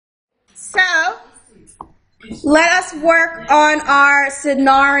Let us work on our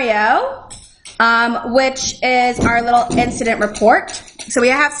scenario, which is our little incident report. So we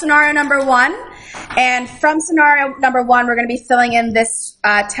have scenario number 1, and from scenario number 1, we're going to be filling in this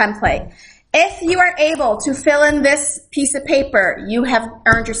template. If you are able to fill in this piece of paper, you have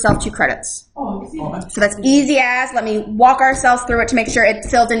earned yourself 2 credits. So that's easy as, let me walk ourselves through it to make sure it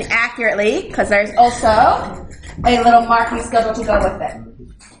fills in accurately, because there's also a little marking schedule to go with it.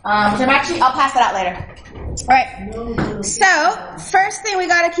 I'll pass that out later. All right. So, first thing we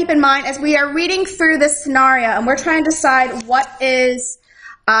got to keep in mind is we are reading through this scenario, and we're trying to decide what is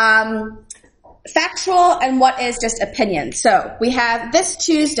factual and what is just opinion. So, we have this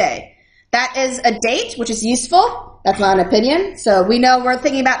Tuesday. That is a date, which is useful. That's not an opinion. So, we know we're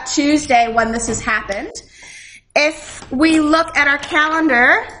thinking about Tuesday when this has happened. If we look at our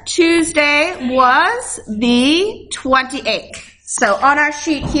calendar, Tuesday was the 28th. So on our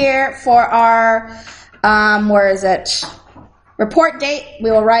sheet here for our, where is it? Report date, we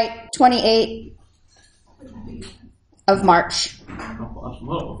will write 28th of March.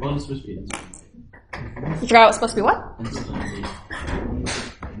 What was supposed to be? You forgot it was supposed to be what?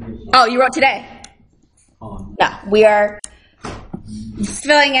 Oh, you wrote today? No, we are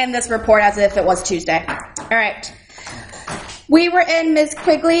filling in this report as if it was Tuesday. All right. We were in Ms.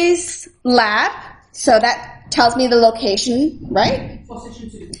 Quigley's lab, so that tells me the location, right? For session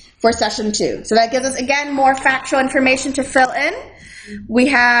 2. For session 2. So that gives us, again, more factual information to fill in. We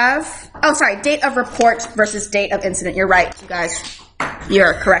have, date of report versus date of incident. You're right, you guys.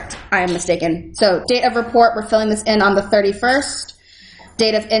 You're correct. I am mistaken. So date of report, we're filling this in on the 31st.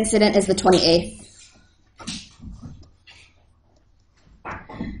 Date of incident is the 28th.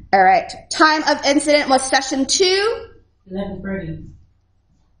 All right. Time of incident was session 2. 11:30.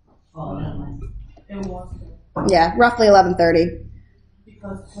 Oh, never mind. It was. Yeah, roughly 11:30.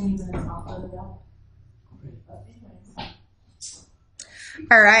 Because 20 minutes after the bell.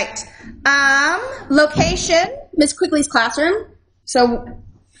 All right. Location, Miss Quigley's classroom. So,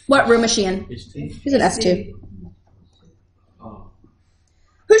 what room is she in? She's in S2.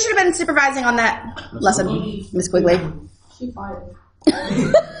 Who should have been supervising on that lesson? Miss Quigley. She fired.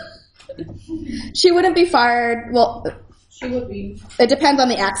 She wouldn't be fired. Well, She would be. it depends on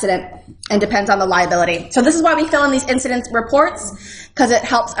the accident and depends on the liability. So this is why we fill in these incident reports, because it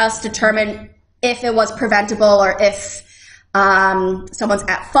helps us determine if it was preventable or if someone's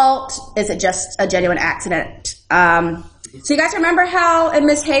at fault. Is it just a genuine accident? So you guys remember how in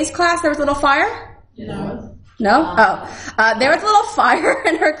Ms. Hayes' class there was a little fire? No. No? There was a little fire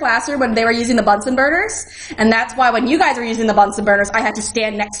in her classroom when they were using the Bunsen burners, and that's why when you guys were using the Bunsen burners, I had to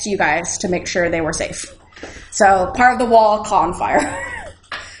stand next to you guys to make sure they were safe. So part of the wall caught on fire.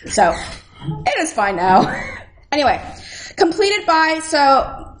 So it is fine now. Anyway, completed by, so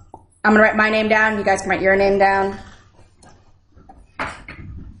I'm going to write my name down. You guys can write your name down.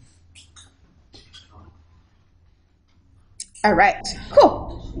 All right,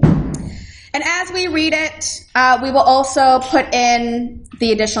 cool. And as we read it, we will also put in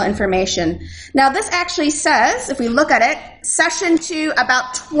the additional information. Now this actually says, if we look at it, session 2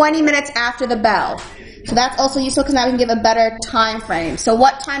 about 20 minutes after the bell. So that's also useful because now we can give a better time frame. So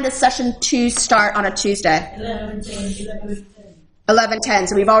what time does session 2 start on a Tuesday? 11:10. 11:10.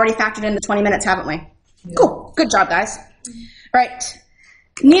 So we've already factored in the 20 minutes, haven't we? Yeah. Cool. Good job, guys. All right.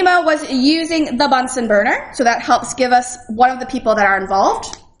 Nemo was using the Bunsen burner, so that helps give us one of the people that are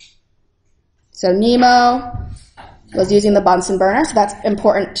involved. So Nemo was using the Bunsen burner, so that's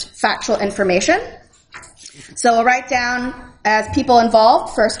important factual information. So we'll write down as people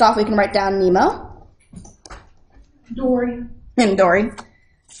involved. First off, we can write down Nemo. Dory. And Dory.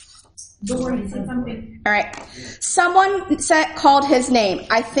 Dory said something. All right. Someone called his name.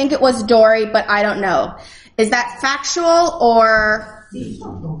 I think it was Dory, but I don't know. Is that factual or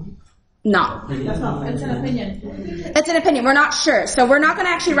not? That's not. It's an opinion. It's an opinion. We're not sure. So we're not going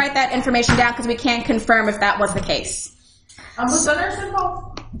to actually write that information down because we can't confirm if that was the case. What's the nurse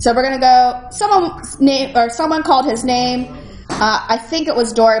involved? So we're going to go, someone called his name. I think it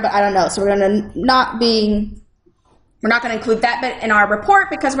was Dory, but I don't know. So we're going to we're not going to include that bit in our report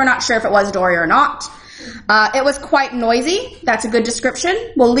because we're not sure if it was Dory or not. It was quite noisy. That's a good description.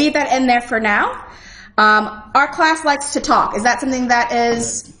 We'll leave that in there for now. Our class likes to talk. Is that something that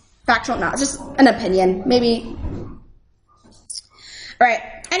is factual? No, it's just an opinion. Maybe. All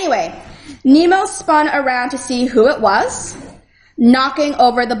right. Anyway, Nemo spun around to see who it was, knocking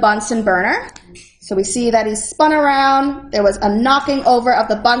over the Bunsen burner. So we see that he spun around. There was a knocking over of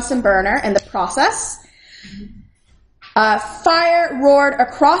the Bunsen burner in the process. Fire roared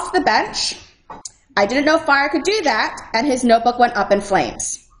across the bench. I didn't know fire could do that, and his notebook went up in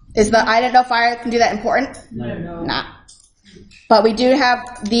flames. Is the I didn't know fire can do that important? No. Nah. But we do have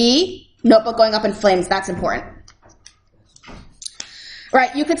the notebook going up in flames. That's important.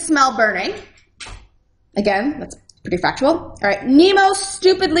 Right, you could smell burning. Again, that's pretty factual. All right, Nemo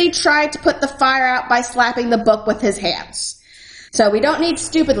stupidly tried to put the fire out by slapping the book with his hands. So we don't need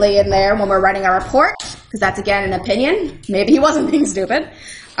stupidly in there when we're writing our report, because that's, again, an opinion. Maybe he wasn't being stupid.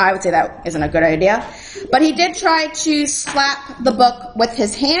 I would say that isn't a good idea. But he did try to slap the book with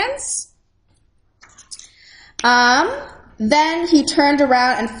his hands. Then he turned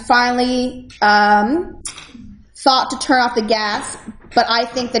around and finally thought to turn off the gas, but I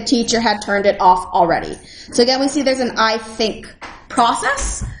think the teacher had turned it off already. So again, we see there's an I think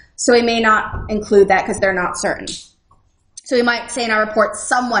process, so we may not include that because they're not certain. So we might say in our report,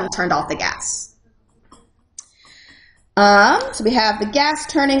 someone turned off the gas. So we have the gas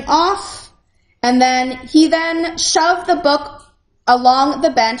turning off, and then he then shoved the book along the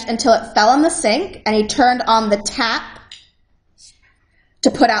bench until it fell in the sink, and he turned on the tap to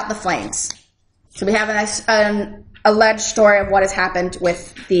put out the flames. So we have a nice alleged story of what has happened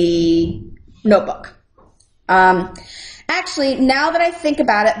with the notebook. Actually, now that I think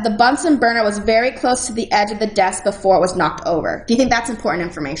about it, the Bunsen burner was very close to the edge of the desk before it was knocked over. Do you think that's important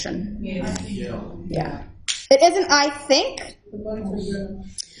information? Yeah. It isn't, I think,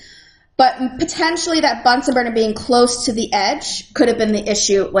 but potentially that Bunsen burner being close to the edge could have been the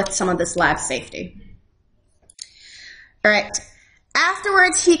issue with some of this lab safety. All right.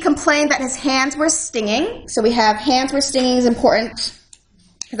 Afterwards, he complained that his hands were stinging. So we have hands were stinging is important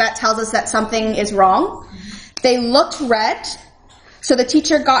because that tells us that something is wrong. They looked red, so the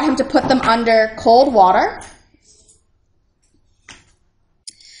teacher got him to put them under cold water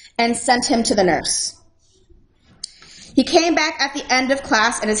and sent him to the nurse. He came back at the end of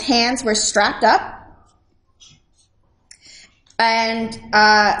class and his hands were strapped up and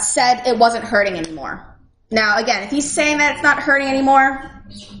said it wasn't hurting anymore. Now, again, if he's saying that it's not hurting anymore,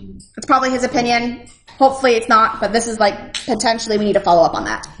 it's probably his opinion. Hopefully it's not, but this is like potentially we need to follow up on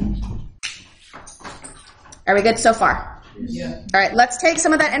that. Are we good so far? Yeah. All right, let's take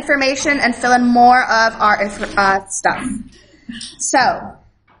some of that information and fill in more of our stuff. So,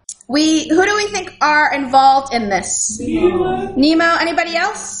 who do we think are involved in this? Nemo. Anybody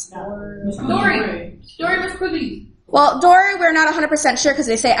else? Dory, Miss Quigley. Well, Dory, we're not 100% sure because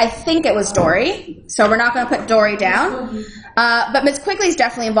they say, I think it was Dory. So we're not going to put Dory down. But Ms. Quigley's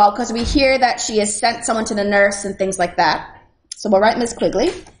definitely involved because we hear that she has sent someone to the nurse and things like that. So we'll write Ms.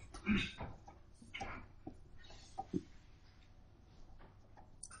 Quigley.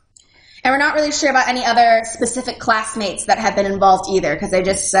 And we're not really sure about any other specific classmates that have been involved either because they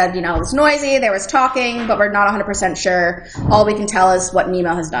just said, it was noisy, there was talking, but we're not 100% sure. All we can tell is what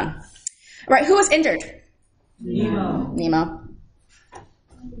Nemo has done. All right, who was injured? Nemo.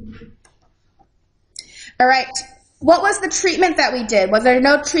 All right. What was the treatment that we did? Was there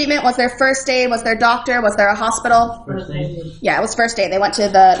no treatment? Was there first aid? Was there doctor? Was there a hospital? First aid. Yeah, it was first aid. They went to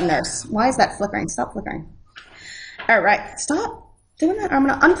the nurse. Why is that flickering? Stop flickering. All right. Stop doing that. I'm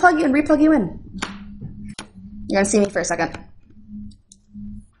going to unplug you and replug you in. You're going to see me for a second.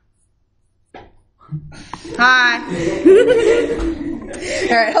 Hi.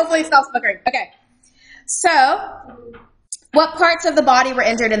 All right. Hopefully it stops flickering. Okay. So, what parts of the body were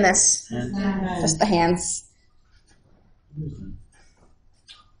injured in this? Just the hands.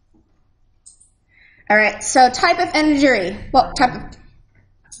 All right, so type of injury. What type of?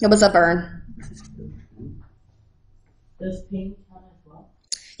 It was a burn. Does pain count as well?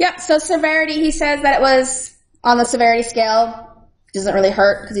 Yep, so severity, he says that it was on the severity scale. It doesn't really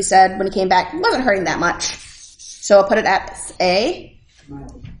hurt because he said when he came back, it wasn't hurting that much. So I'll put it at a,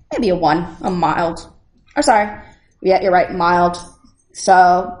 maybe a 1, a mild. Or sorry, yeah, you're right, mild.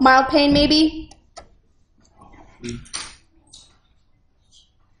 So, mild pain maybe?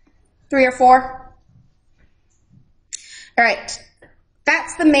 3 or 4? All right,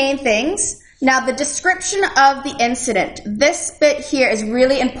 that's the main things. Now, the description of the incident. This bit here is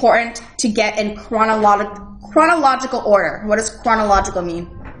really important to get in chronological order. What does chronological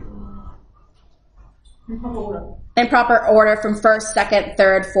mean? In proper order from first, second,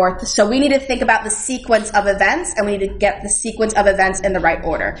 third, fourth. So we need to think about the sequence of events, and we need to get the sequence of events in the right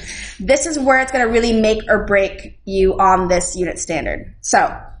order. This is where it's going to really make or break you on this unit standard.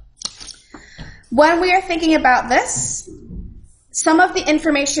 So when we are thinking about this, some of the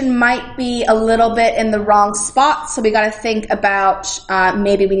information might be a little bit in the wrong spot, so we got to think about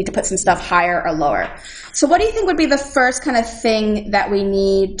maybe we need to put some stuff higher or lower. So what do you think would be the first kind of thing that we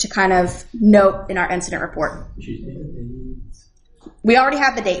need to kind of note in our incident report? We already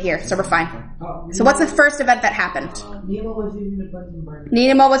have the date here, so we're fine. So what's the first event that happened? Nemo was using the Bunsen burner.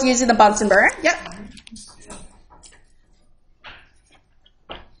 Nemo was using the Bunsen burner. Yep.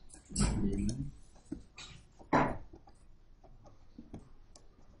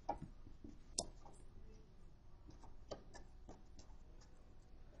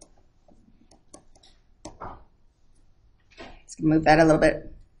 Let's move that a little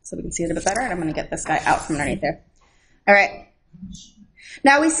bit so we can see it a bit better. And I'm going to get this guy out from underneath there. All right.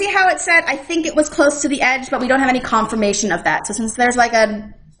 Now we see how it said, I think it was close to the edge, but we don't have any confirmation of that. So since there's like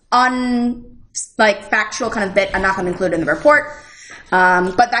an factual kind of bit, I'm not going to include it in the report.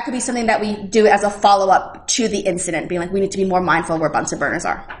 But that could be something that we do as a follow-up to the incident, being like, we need to be more mindful where Bunsen burners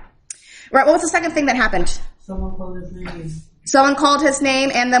are. Right, what was the second thing that happened? Someone called his name. Someone called his name,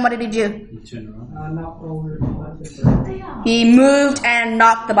 and then what did he do? You turn around. Knocked over the Bunsen burner. He moved and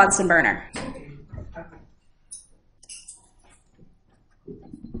knocked the Bunsen burner.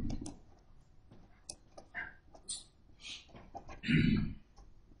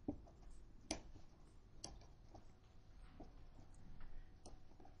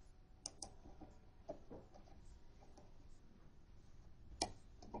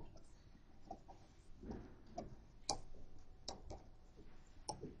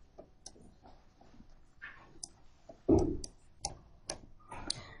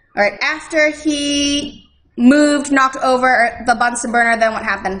 All right, after he moved, knocked over the Bunsen burner, then what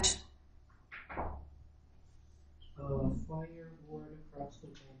happened? Fire roared across the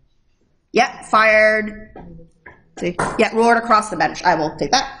bench. Yep, fired. Yeah, roared across the bench. I will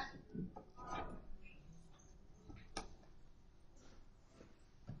take that.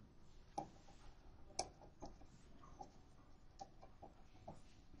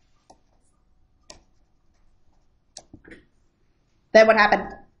 Then what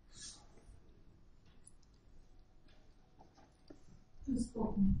happened?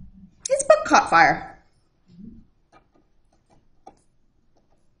 His book caught fire.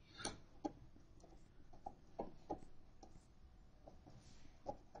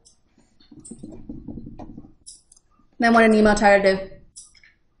 Then what did Nemo try to do?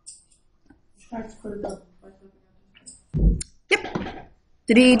 Tried to put it up. Yep.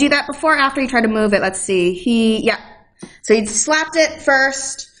 Did he do that before or after he tried to move it? Let's see. Yeah. So he slapped it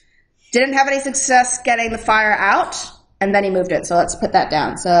first, didn't have any success getting the fire out, and then he moved it. So let's put that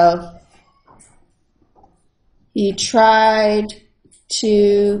down. So he tried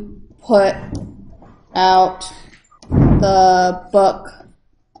to put out the book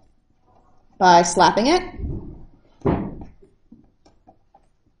by slapping it.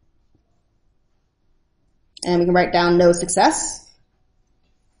 And we can write down no success.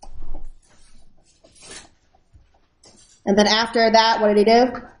 And then after that, what did he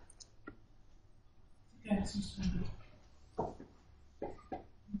do?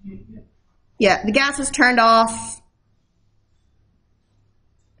 Yeah, the gas was turned off.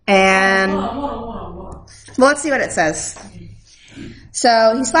 And well, let's see what it says.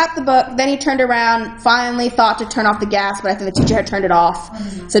 So he slapped the book, then he turned around, finally thought to turn off the gas, but I think the teacher had turned it off.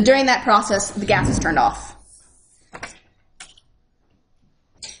 So during that process, the gas was turned off.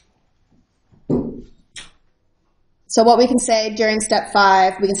 So what we can say during step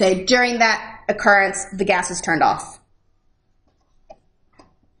 5, we can say during that occurrence, the gas was turned off.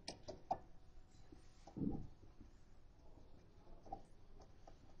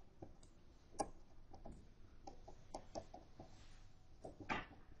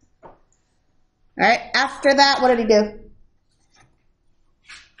 All right, after that, what did he do?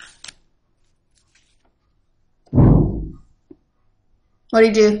 What did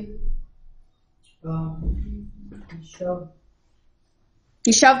he do?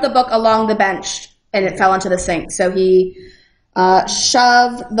 He shoved the book along the bench and it fell into the sink. So he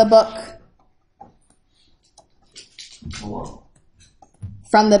shoved the book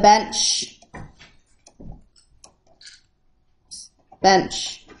from the bench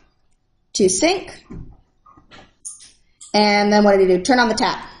to sink. And then what did he do? Turn on the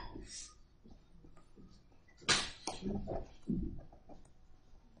tap.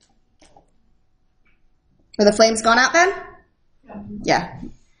 Are the flames gone out then? Yeah.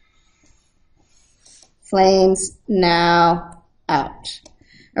 Flames now out.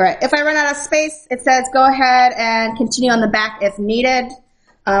 All right. If I run out of space, it says go ahead and continue on the back if needed.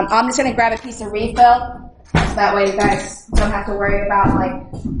 I'm just going to grab a piece of refill, so that way you guys don't have to worry about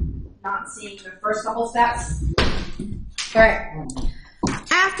like not seeing the first couple steps. All right.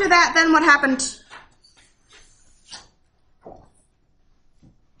 After that, then what happened?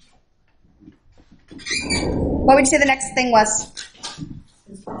 What would you say the next thing was?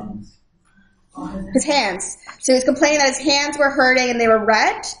 His hands. So he was complaining that his hands were hurting and they were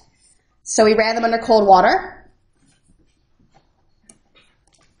red. So we ran them under cold water.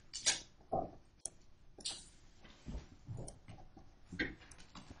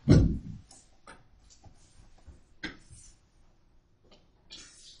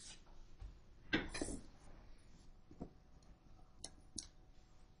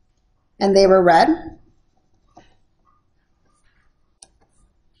 And they were red.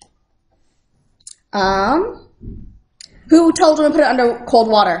 Who told him to put it under cold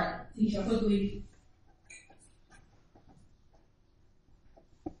water?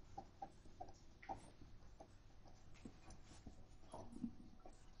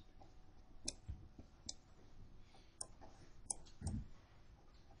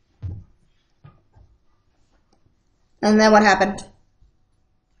 And then what happened?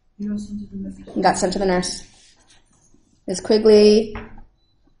 He got sent to the nurse. Ms. Quigley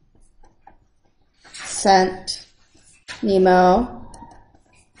sent Nemo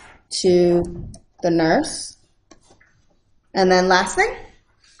to the nurse. And then last thing?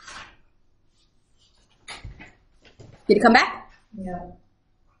 Did he come back? Yeah.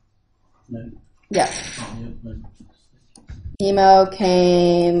 No. Yeah. Oh, yeah, no. Nemo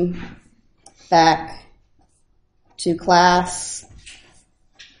came back to class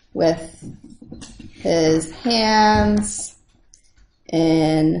with his hands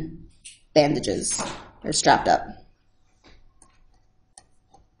in bandages. They're strapped up.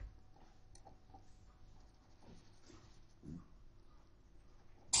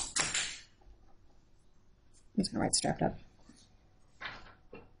 I'm just going to write strapped up.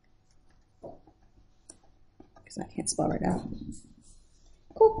 Because I can't spell right now.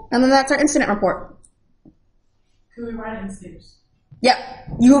 Cool. And then that's our incident report. Can we write it in steps? Yep.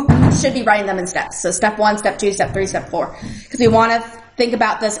 You should be writing them in steps. So step 1, step 2, step 3, step 4. Because we want to think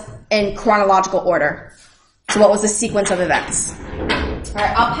about this in chronological order. So what was the sequence of events? All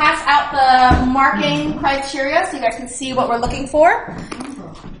right, I'll pass out the marking criteria so you guys can see what we're looking for.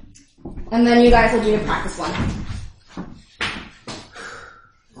 And then you guys will do your practice one.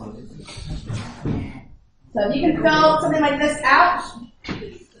 So if you can fill something like this out,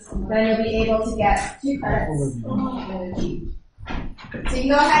 then you'll be able to get 2 credits. So you can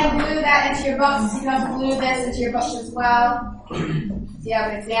go ahead and glue that into your books. You can also glue this into your books as well. So you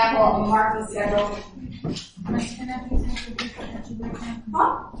have an example of a marking schedule.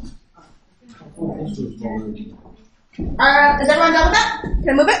 Huh? Is everyone done with that? Can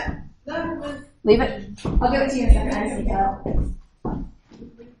I move it? Leave it? I'll give it to you in a second. I just need to help.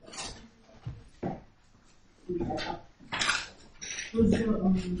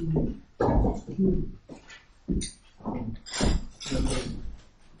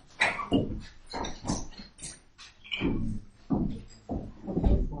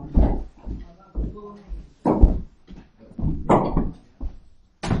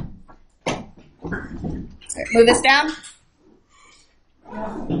 Move this down.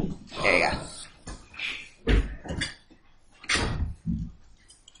 There you go.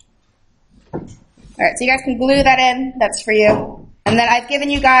 All right, so you guys can glue that in. That's for you. And then I've given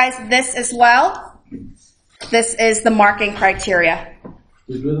you guys this as well. This is the marking criteria.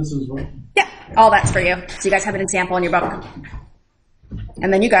 Did you do this as well? Yeah, all that's for you. So you guys have an example in your book.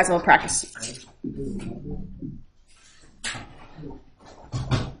 And then you guys will practice.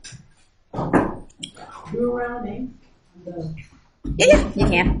 Do a rounding. Yeah, you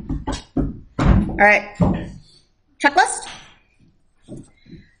can. All right. Checklist.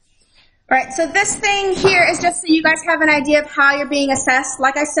 All right, so this thing here is just so you guys have an idea of how you're being assessed.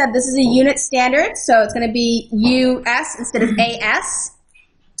 Like I said, this is a unit standard, so it's going to be US instead of AS.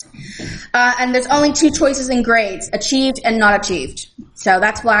 And there's only 2 choices in grades, achieved and not achieved. So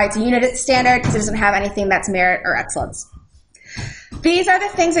that's why it's a unit standard, because it doesn't have anything that's merit or excellence. These are the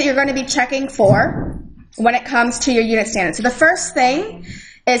things that you're going to be checking for when it comes to your unit standard. So the first thing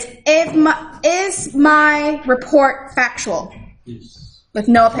is my report factual? Yes. With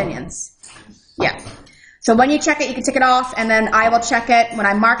no opinions? Yeah. So when you check it, you can tick it off, and then I will check it when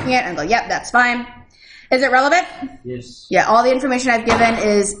I'm marking it and go, yep, that's fine. Is it relevant? Yes. Yeah, all the information I've given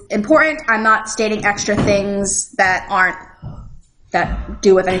is important. I'm not stating extra things that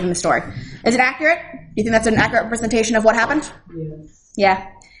do with anything in the story. Is it accurate? Do you think that's an accurate representation of what happened? Yes. Yeah.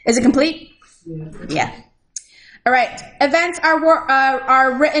 Is it complete? Yes. Yeah. All right. Events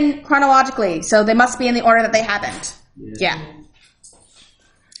are written chronologically, so they must be in the order that they happened. Yes. Yeah.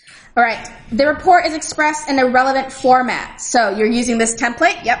 All right. The report is expressed in a relevant format. So you're using this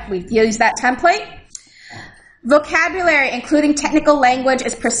template. Yep, we've used that template. Vocabulary, including technical language,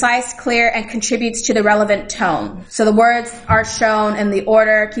 is precise, clear, and contributes to the relevant tone. So the words are shown in the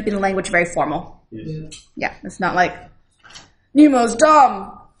order, keeping the language very formal. Yes. Yeah, it's not like Nemo's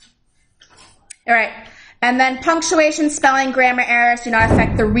dumb. All right. And then punctuation, spelling, grammar errors do not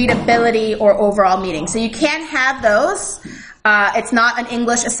affect the readability or overall meaning. So you can have those. It's not an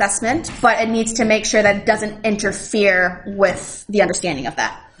English assessment, but it needs to make sure that it doesn't interfere with the understanding of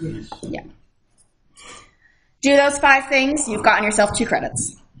that. Yes. Yeah. Do those 5 things, you've gotten yourself 2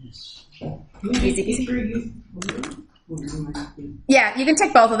 credits. Yes. Easy peasy. Yeah, you can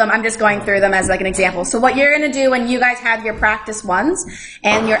tick both of them. I'm just going through them as like an example. So what you're going to do when you guys have your practice ones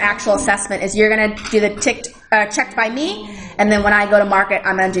and your actual assessment is you're going to do the checked by me, and then when I go to mark it,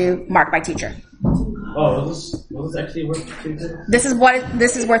 I'm going to do marked by teacher. Oh, will this actually work? This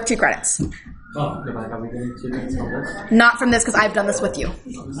is worth 2 credits. Oh, like, are we getting 2 minutes from this? Not from this because I've done this with you.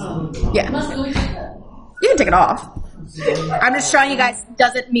 Yeah. You can take it off. I'm just showing you guys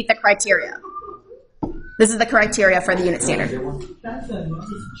does it meet the criteria. This is the criteria for the unit standard.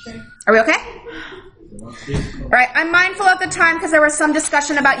 Are we okay? All right, I'm mindful of the time because there was some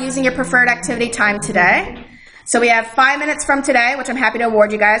discussion about using your preferred activity time today. So we have 5 minutes from today, which I'm happy to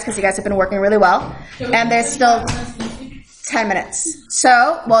award you guys because you guys have been working really well. And there's still 10 minutes.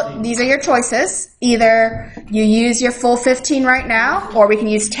 So, well, these are your choices. Either you use your full 15 right now, or we can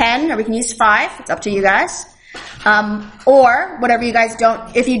use 10, or we can use 5. It's up to you guys. Or whatever you guys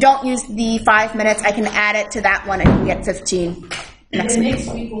don't, if you don't use the 5 minutes, I can add it to that one and you can get 15 next week.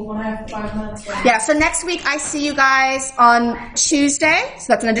 Next week we'll have 5 minutes. Yeah, so next week I see you guys on Tuesday, so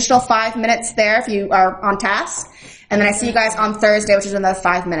that's an additional 5 minutes there if you are on task. And then I see you guys on Thursday, which is another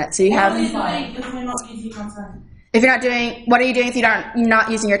 5 minutes. So you have, if you're not doing, what are you doing if you're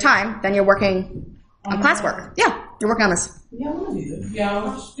not using your time? Then you're working on classwork. Yeah, you're working on this. Yeah, I want to do this. Yeah,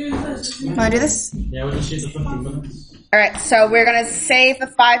 we'll just do this. Want to do this? Yeah, we'll just use the 15 minutes. All right, so we're going to save the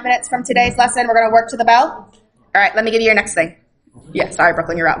 5 minutes from today's lesson. We're going to work to the bell. All right, let me give you your next thing. Yeah, sorry,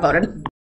 Brooklyn, you're outvoted.